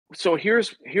So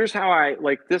here's how I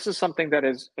like, this is something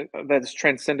that's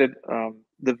transcended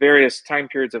the various time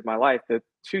periods of my life. The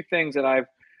two things that I've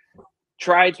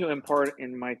tried to impart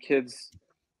in my kids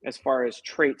as far as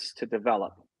traits to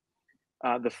develop.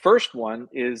 The first one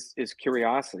is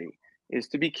curiosity, is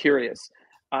to be curious,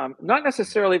 not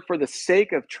necessarily for the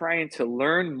sake of trying to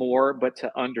learn more, but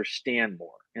to understand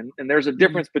more. And there's a Mm.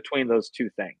 difference between those two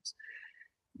things.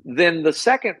 Then the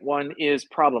second one is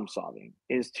problem solving,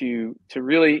 is to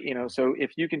really, so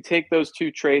if you can take those two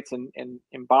traits and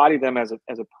embody them as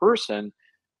a person,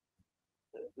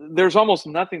 there's almost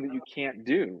nothing that you can't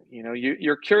do.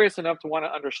 You're curious enough to want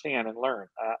to understand and learn.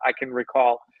 I can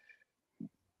recall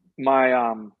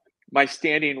my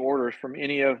standing orders from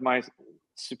any of my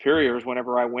superiors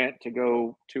whenever I went to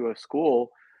go to a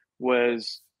school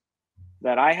was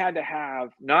that I had to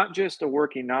have not just a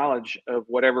working knowledge of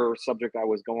whatever subject I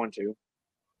was going to,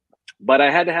 but I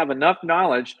had to have enough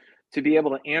knowledge to be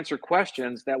able to answer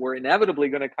questions that were inevitably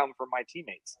going to come from my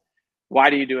teammates. Why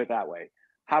do you do it that way?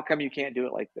 How come you can't do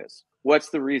it like this?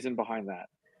 What's the reason behind that?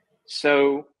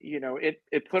 So,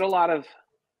 it put a lot of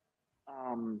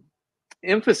um,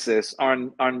 emphasis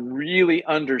on really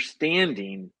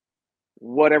understanding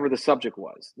whatever the subject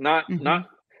was. Not Mhm.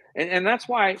 and that's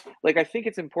why, like, I think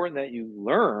it's important that you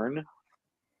learn,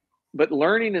 but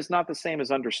learning is not the same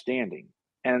as understanding.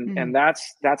 And Mm.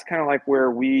 that's kind of like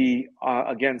where we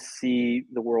again see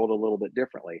the world a little bit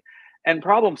differently. And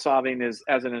problem solving is,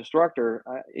 as an instructor,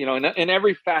 in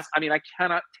every fast, I mean, I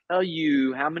cannot tell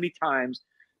you how many times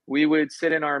we would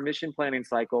sit in our mission planning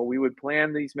cycle. We would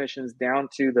plan these missions down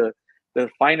to the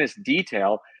finest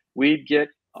detail. We'd get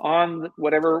on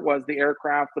whatever it was, the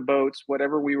aircraft, the boats,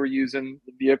 whatever we were using,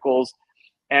 the vehicles,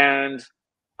 and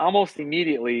almost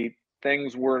immediately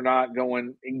things were not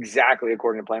going exactly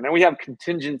according to plan. And we have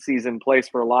contingencies in place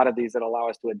for a lot of these that allow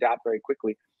us to adapt very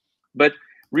quickly. But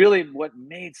really, what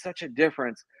made such a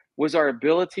difference was our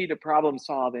ability to problem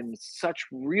solve in such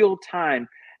real time.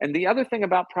 And the other thing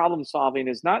about problem solving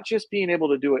is not just being able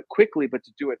to do it quickly, but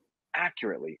to do it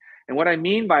accurately. And what I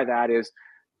mean by that is,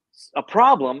 a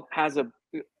problem has a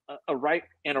right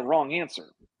and a wrong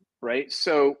answer, right?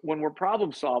 So when we're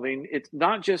problem solving,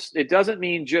 it doesn't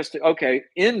mean just to, okay,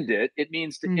 end it. It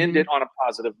means to end it Mhm. on a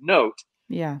positive note.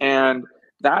 Yeah. And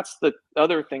that's the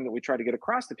other thing that we try to get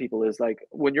across to people, is like,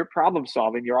 when you're problem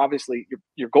solving, you're obviously,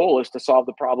 your goal is to solve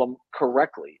the problem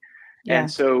correctly. And Yeah.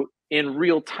 so in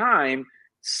real time,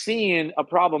 seeing a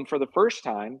problem for the first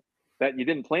time that you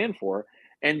didn't plan for,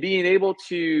 and being able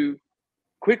to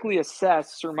quickly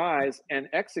assess, surmise, and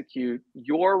execute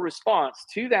your response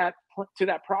to that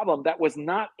problem that was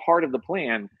not part of the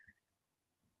plan,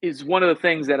 is one of the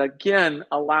things that again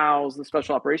allows the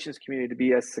special operations community to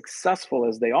be as successful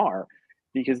as they are,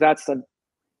 because that's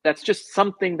just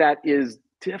something that is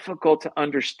difficult to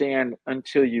understand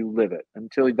until you live it,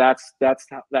 until that's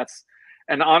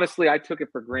and honestly, I took it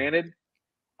for granted.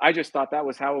 I just thought that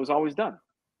was how it was always done.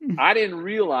 Mm. I didn't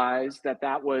realize that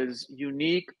that was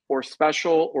unique or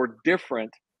special or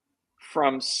different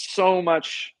from so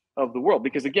much of the world,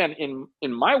 because again,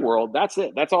 in my world, that's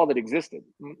it, that's all that existed.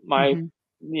 My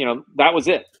Mhm. That was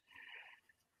it.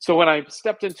 So when I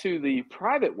stepped into the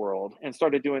private world and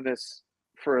started doing this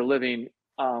for a living,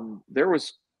 there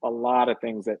was a lot of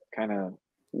things that kind of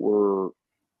were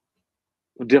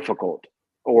difficult,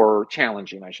 or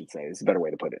challenging, I should say, is a better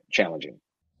way to put it, challenging.